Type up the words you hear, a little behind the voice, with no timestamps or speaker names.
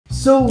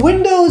So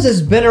Windows has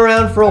been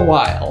around for a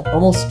while,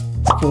 almost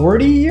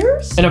 40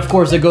 years? And of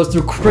course, it goes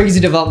through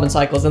crazy development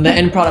cycles and the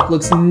end product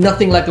looks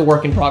nothing like a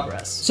work in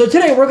progress. So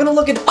today, we're gonna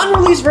look at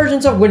unreleased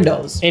versions of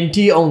Windows,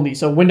 NT only,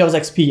 so Windows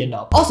XP and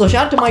up. Also,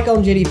 shout out to Michael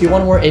and JD. If you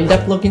want a more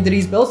in-depth look into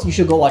these builds, you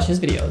should go watch his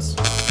videos.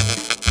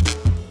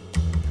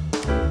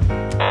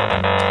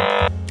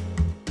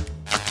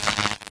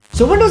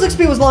 So Windows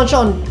XP was launched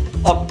on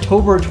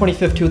October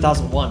 25th,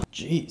 2001.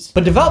 Jeez.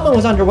 But development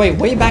was underway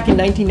way back in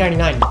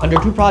 1999 under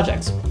two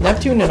projects,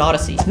 Neptune and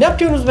Odyssey.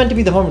 Neptune was meant to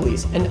be the home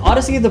release, and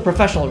Odyssey the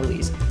professional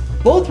release.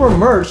 Both were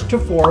merged to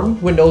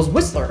form Windows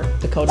Whistler,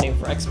 the codename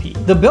for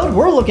XP. The build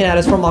we're looking at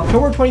is from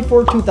October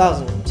 24,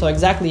 2000, so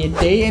exactly a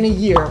day and a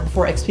year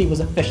before XP was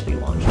officially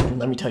launched. And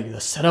let me tell you,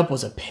 the setup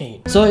was a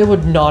pain. So it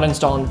would not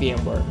install in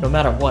VMware, no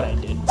matter what I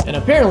did. And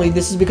apparently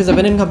this is because of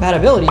an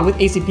incompatibility with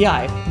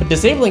ACPI, but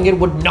disabling it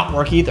would not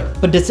work either.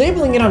 But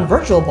disabling it on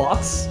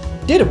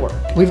VirtualBox did work.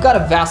 We've got a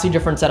vastly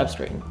different setup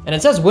screen, and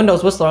it says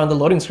Windows Whistler on the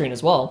loading screen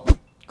as well.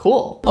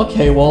 Cool.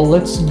 Okay, well,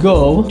 let's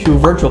go to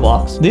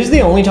VirtualBox. This is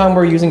the only time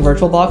we're using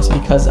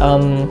VirtualBox because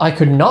I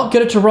could not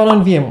get it to run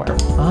on VMware.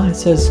 Ah, it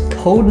says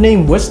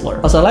codename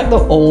Whistler. Also, I like the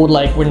old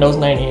like Windows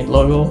 98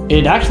 logo.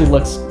 It actually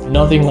looks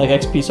nothing like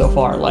XP so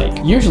far.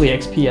 Like usually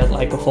XP has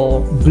like a full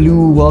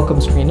blue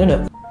welcome screen in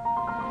it.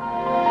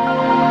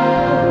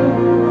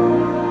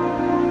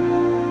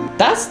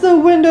 That's the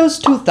Windows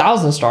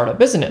 2000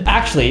 startup, isn't it?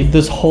 Actually,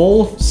 this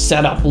whole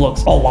setup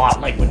looks a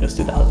lot like Windows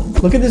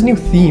 2000. Look at this new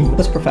theme.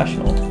 That's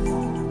professional.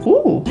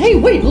 Ooh, hey,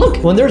 wait, look.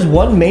 When there's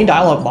one main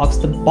dialog box,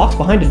 the box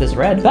behind it is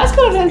red. That's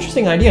kind of an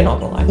interesting idea, not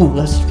gonna lie. Ooh,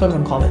 let's put it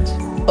in comments.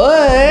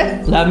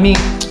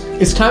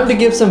 It's time to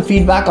give some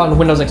feedback on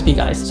Windows XP,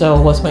 guys.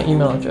 So what's my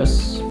email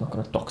address? I'm not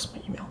gonna dox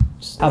my email.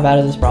 How bad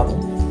is this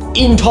problem?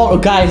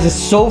 Intolerable, guys, it's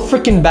so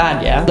freaking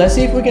bad, yeah? Let's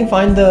see if we can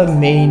find the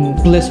main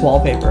Bliss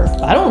wallpaper.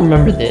 I don't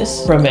remember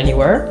this from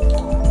anywhere.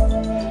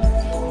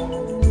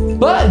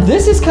 But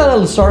this is kind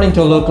of starting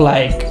to look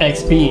like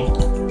XP.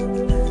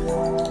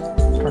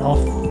 Turn off.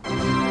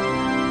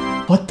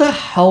 What the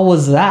hell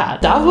was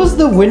that? That was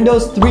the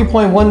Windows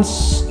 3.1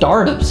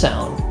 startup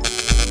sound.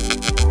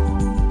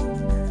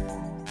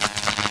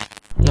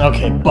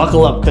 Okay,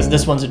 buckle up, because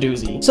this one's a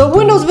doozy. So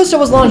Windows Vista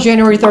was launched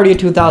January 30th,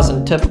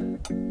 2000 to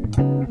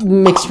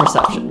mixed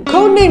reception.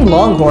 Codenamed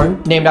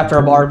Longhorn, named after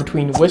a bar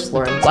between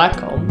Whistler and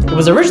Blackcomb. It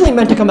was originally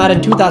meant to come out in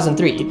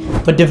 2003,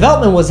 but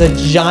development was a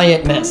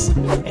giant mess.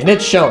 And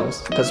it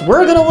shows, because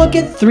we're gonna look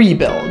at 3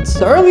 builds.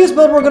 The earliest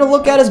build we're gonna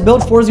look at is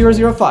build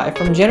 4005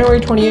 from January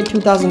 28,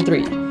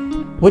 2003.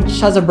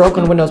 Which has a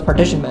broken Windows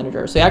partition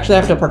manager, so you actually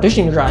have to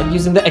partition your drive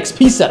using the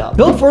XP setup.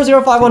 Build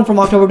 4051 from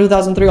October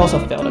 2003 also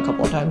failed a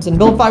couple of times, and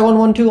build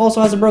 5112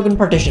 also has a broken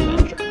partition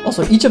manager.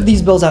 Also, each of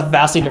these builds have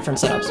vastly different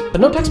setups, but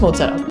no text mode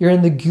setup. You're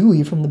in the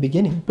GUI from the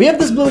beginning. We have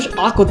this bluish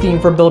aqua theme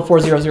for build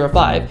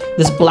 4005,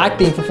 this black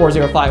theme for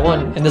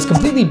 4051, and this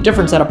completely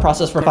different setup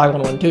process for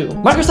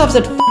 5112. Microsoft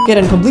said f it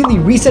and completely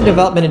reset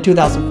development in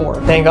 2004.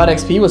 Thank God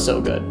XP was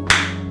so good.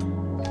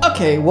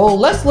 Okay, well,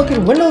 let's look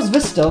at Windows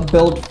Vista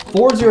build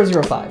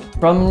 4005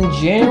 from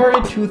January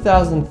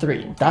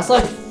 2003. That's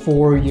like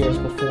 4 years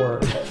before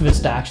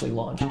Vista actually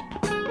launched.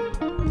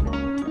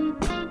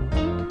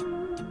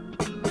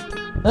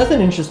 That's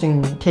an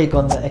interesting take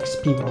on the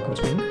XP welcome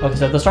screen. Okay,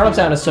 so the startup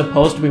sound is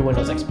supposed to be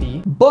Windows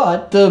XP,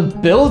 but the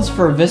builds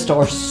for Vista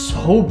are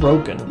so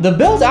broken. The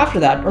builds after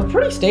that are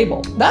pretty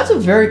stable. That's a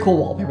very cool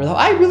wallpaper though.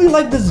 I really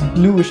like this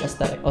bluish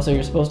aesthetic. Also,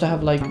 you're supposed to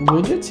have like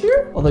widgets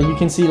here, although you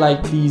can see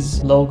like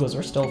these logos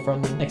are still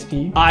from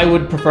XP. I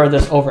would prefer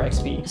this over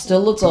XP.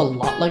 Still looks a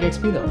lot like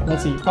XP though.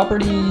 Let's see,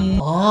 property.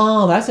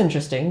 Oh, that's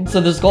interesting. So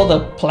this is called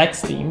the Plex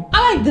theme.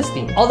 I like this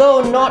theme,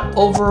 although not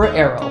over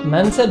arrow.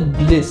 Man said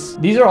Bliss.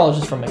 These are all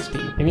just from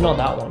XP. Maybe not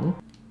that one.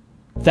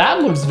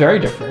 That looks very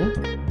different.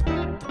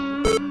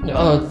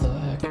 Oh, what the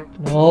heck?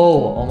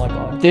 No, oh my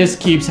God. This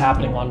keeps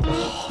happening on,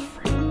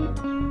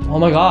 oh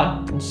my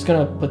God. I'm just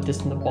gonna put this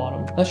in the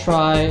bottom. Let's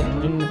try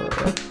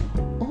inverter.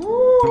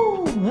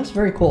 Oh, that's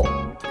very cool.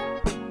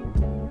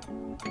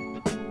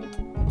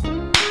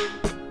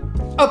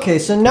 Okay,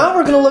 so now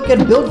we're gonna look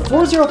at build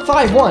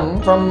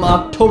 4051 from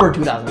October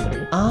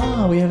 2003.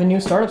 Ah, we have a new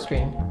startup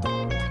screen.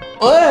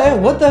 Oh,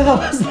 what the hell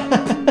is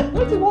that?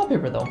 What's the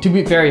wallpaper though? To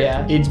be fair,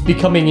 yeah, it's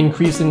becoming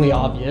increasingly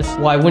obvious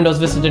why Windows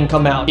Vista didn't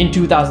come out in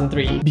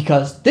 2003,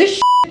 because this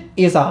shit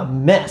is a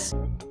mess.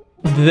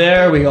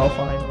 There we go,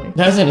 finally.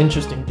 That's an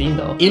interesting theme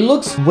though. It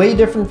looks way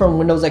different from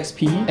Windows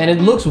XP, and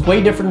it looks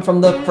way different from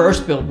the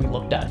first build we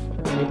looked at.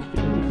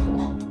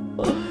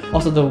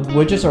 Also, the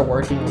widgets are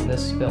working in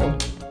this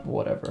build.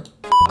 Whatever.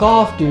 F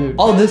off, dude.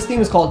 Oh, this theme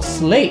is called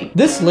Slate.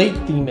 This Slate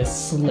theme is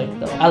slick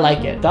though. I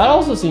like it. That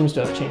also seems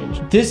to have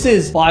changed. This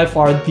is by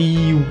far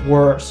the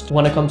worst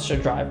when it comes to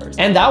drivers.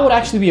 And that would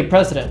actually be a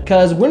precedent,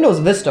 because Windows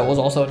Vista was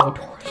also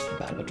notoriously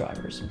bad with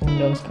drivers.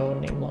 Windows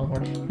codename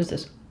Longhorn. What is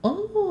this?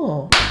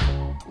 Oh.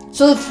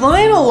 So the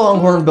final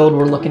Longhorn build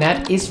we're looking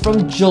at is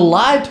from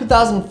July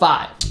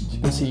 2005.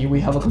 you can see we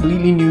have a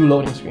completely new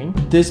loading screen.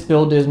 This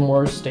build is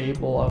more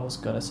stable, I was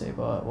gonna say,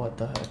 but what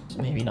the heck?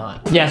 Maybe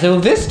not. Yeah, so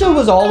Vista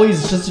was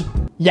always just...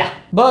 Yeah,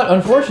 but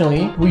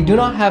unfortunately, we do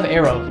not have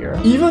Aero here.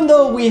 Even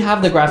though we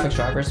have the graphics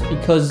drivers,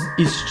 because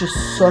it's just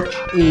such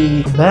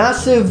a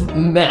massive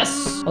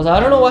mess. Also, I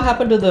don't know what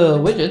happened to the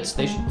widgets.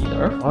 They should be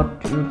there.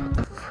 What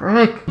the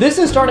frick? This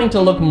is starting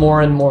to look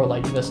more and more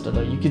like Vista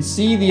though. You can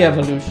see the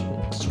evolution.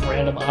 It's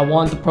random. I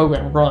want the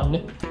program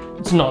run.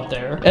 It's not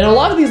there. And a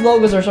lot of these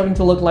logos are starting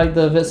to look like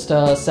the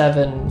Vista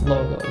 7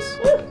 logos.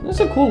 It's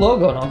a cool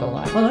logo, not gonna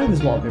lie. I like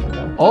this wallpaper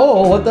though.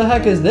 Oh, what the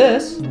heck is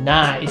this?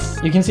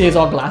 Nice. You can see it's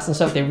all glass and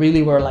stuff. They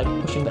really were like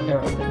pushing the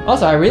arrow thing.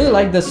 Also, I really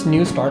like this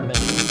new start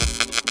menu.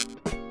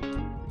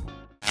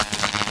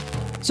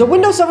 So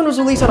Windows 7 was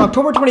released on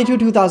October 22,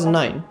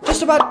 2009,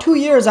 just about 2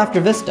 years after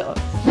Vista.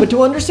 But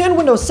to understand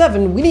Windows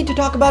 7, we need to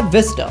talk about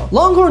Vista.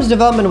 Longhorn's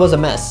development was a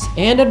mess,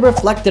 and it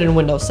reflected in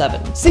Windows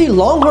 7. See,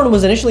 Longhorn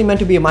was initially meant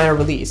to be a minor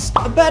release,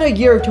 about a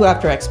year or two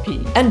after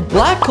XP, and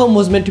Blackcomb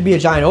was meant to be a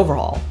giant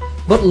overhaul.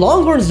 But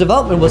Longhorn's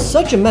development was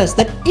such a mess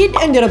that it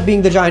ended up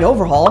being the giant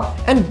overhaul,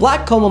 and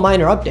Blackcomb a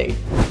minor update.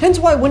 Hence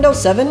why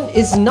Windows 7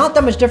 is not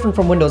that much different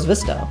from Windows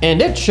Vista.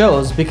 And it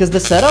shows because the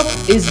setup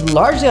is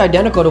largely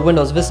identical to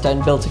Windows Vista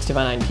in build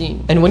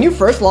 6519. And when you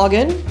first log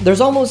in,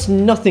 there's almost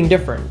nothing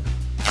different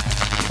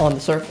on the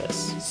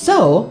surface.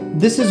 So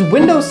this is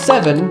Windows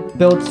 7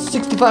 build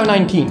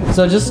 6519.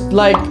 So just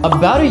like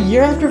about a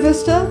year after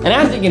Vista. And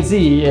as you can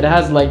see, it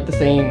has like the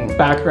same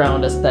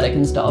background aesthetic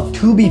and stuff.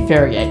 To be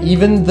fair yet,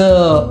 even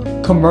the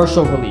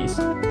commercial release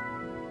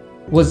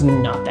was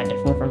not that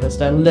different from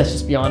Vista. Let's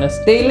just be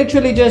honest. They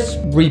literally just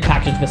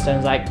repackaged Vista and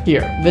was like,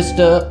 here,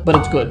 Vista, but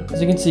it's good.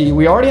 As you can see,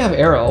 we already have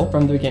Aero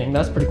from the beginning.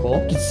 That's pretty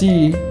cool. You can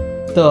see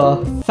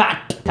the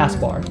fat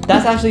taskbar.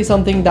 That's actually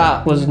something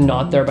that was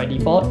not there by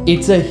default.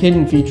 It's a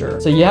hidden feature.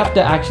 So you have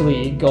to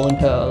actually go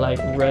into like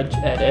reg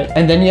edit,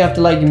 and then you have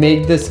to like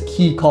make this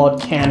key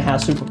called can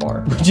has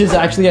superbar, which is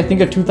actually I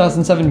think a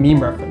 2007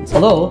 meme reference.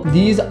 Although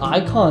these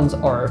icons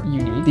are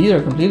unique. These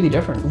are completely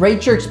different.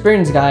 Rate your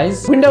experience,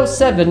 guys. Windows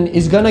 7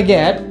 is gonna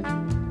get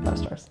 5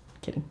 stars.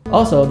 Kidding.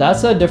 Also,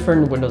 that's a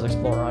different Windows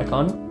Explorer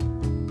icon.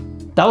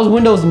 That was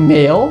Windows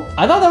Mail.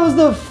 I thought that was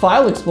the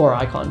File Explorer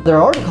icon. They're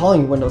already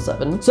calling it Windows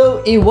 7.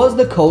 So it was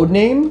the code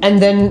name,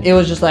 and then it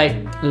was just like,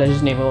 let's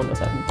just name it Windows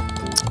 7.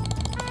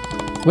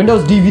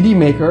 Windows DVD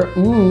Maker.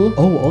 Ooh.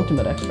 Oh,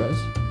 Ultimate Extras.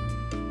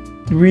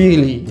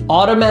 Really?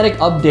 Automatic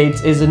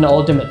updates is an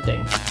ultimate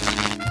thing.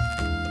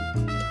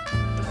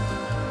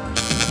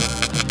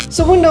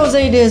 So Windows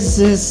 8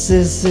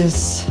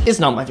 is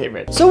not my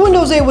favorite. So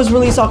Windows 8 was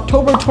released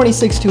October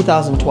 26,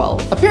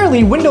 2012.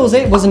 Apparently Windows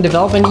 8 was in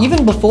development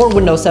even before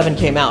Windows 7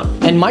 came out,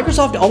 and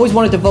Microsoft always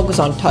wanted to focus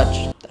on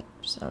touch. That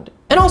sounded.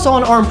 And also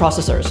on ARM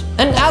processors.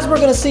 And as we're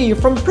gonna see,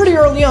 from pretty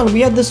early on, we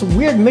had this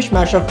weird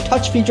mishmash of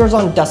touch features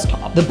on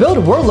desktop. The build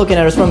we're looking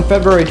at is from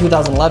February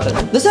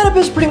 2011. The setup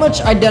is pretty much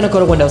identical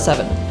to Windows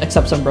 7,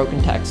 except some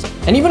broken text.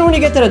 And even when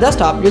you get to the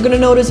desktop, you're gonna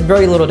notice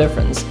very little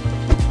difference.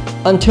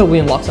 Until we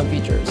unlock some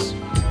features.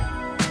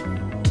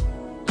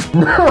 Do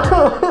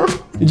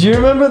you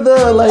remember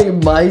the like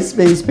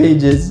MySpace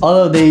pages?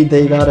 Although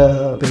they got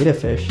a beta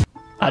fish.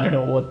 I don't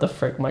know what the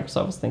frick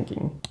Microsoft was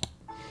thinking.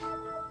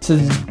 So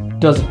it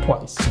does it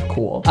twice.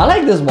 Cool. I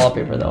like this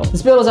wallpaper though.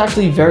 This build is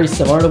actually very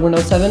similar to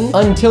Windows 7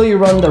 until you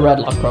run the Red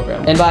Lock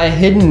program. And by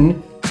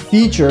hidden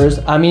features,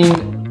 I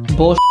mean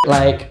bullshit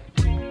like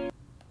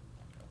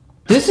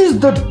this is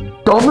the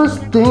dumbest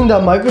thing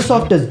that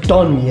Microsoft has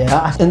done,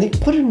 yeah? And they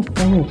put it in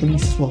final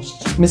release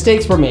slots.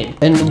 Mistakes were made.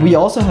 And we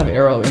also have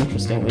Aero,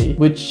 interestingly,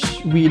 which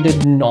we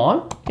did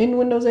not in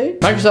Windows 8.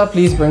 Microsoft,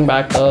 please bring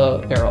back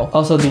the Aero.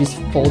 Also, these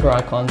folder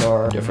icons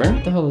are different.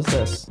 What the hell is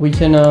this? We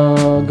can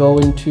go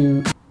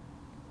into...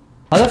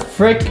 How the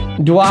frick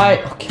do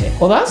I... Okay,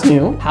 well that's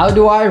new. How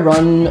do I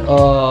run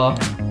How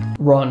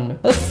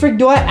the frick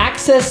do I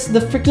access the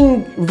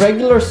freaking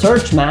regular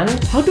search, man?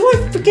 How do I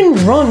freaking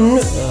run?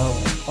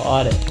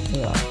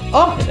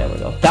 Oh, okay, there we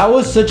go. That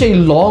was such a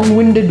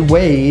long-winded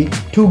way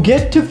to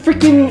get to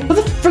freaking... How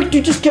the frick do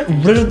you just get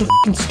rid of the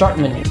freaking start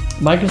menu?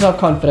 Microsoft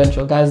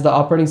Confidential. Guys, the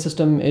operating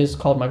system is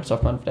called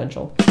Microsoft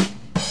Confidential.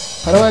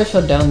 How do I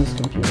shut down this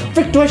computer?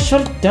 Frick, do I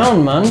shut it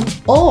down, man?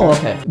 Oh,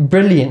 okay.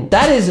 Brilliant.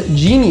 That is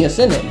genius,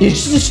 isn't it?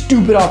 It's just a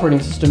stupid operating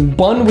system.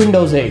 Bun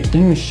Windows 8.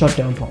 Didn't even shut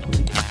down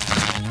properly.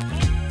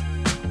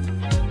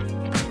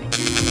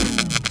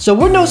 So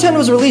Windows 10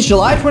 was released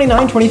July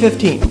 29,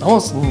 2015,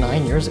 almost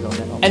 9 years ago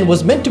now, and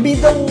was meant to be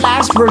the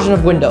last version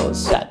of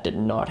Windows. That did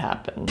not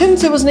happen.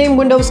 Hence it was named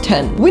Windows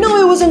 10. We know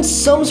it was in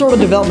some sort of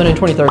development in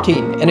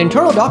 2013, and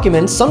internal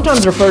documents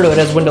sometimes refer to it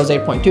as Windows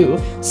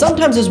 8.2,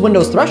 sometimes as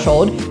Windows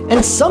Threshold,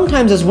 and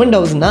sometimes as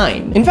Windows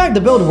 9. In fact,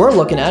 the build we're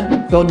looking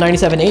at, build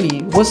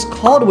 9780, was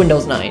called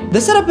Windows 9. The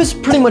setup is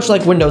pretty much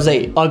like Windows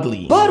 8,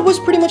 ugly, but was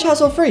pretty much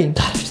hassle-free.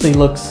 That actually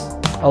looks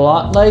a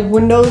lot like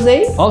Windows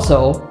 8.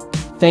 Also,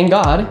 Thank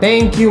God.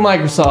 Thank you,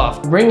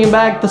 Microsoft. Bringing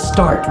back the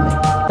start.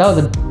 That was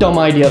a dumb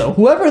idea though.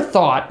 Whoever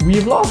thought,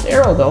 we've lost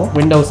Arrow though.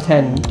 Windows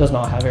 10 does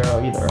not have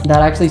Arrow either.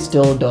 That actually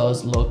still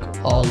does look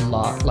a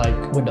lot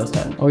like Windows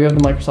 10. Oh, we have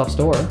the Microsoft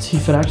Store. Let's see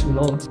if it actually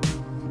loads.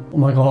 Oh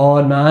my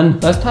God, man.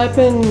 Let's type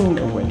in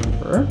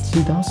Winver.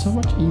 See, that was so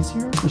much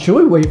easier. Should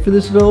we wait for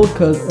this load?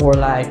 Or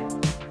like,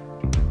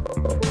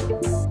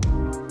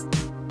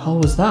 how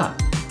was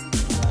that?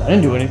 I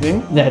didn't do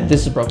anything. Yeah,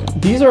 this is broken.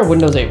 These are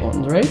Windows 8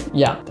 ones, right?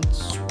 Yeah,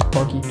 that's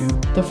buggy,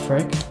 dude. The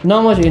frick?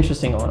 Not much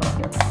interesting going on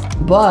here.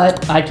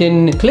 But I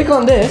can click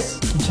on this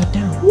and shut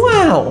down.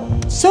 Wow,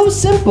 so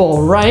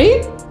simple,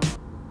 right?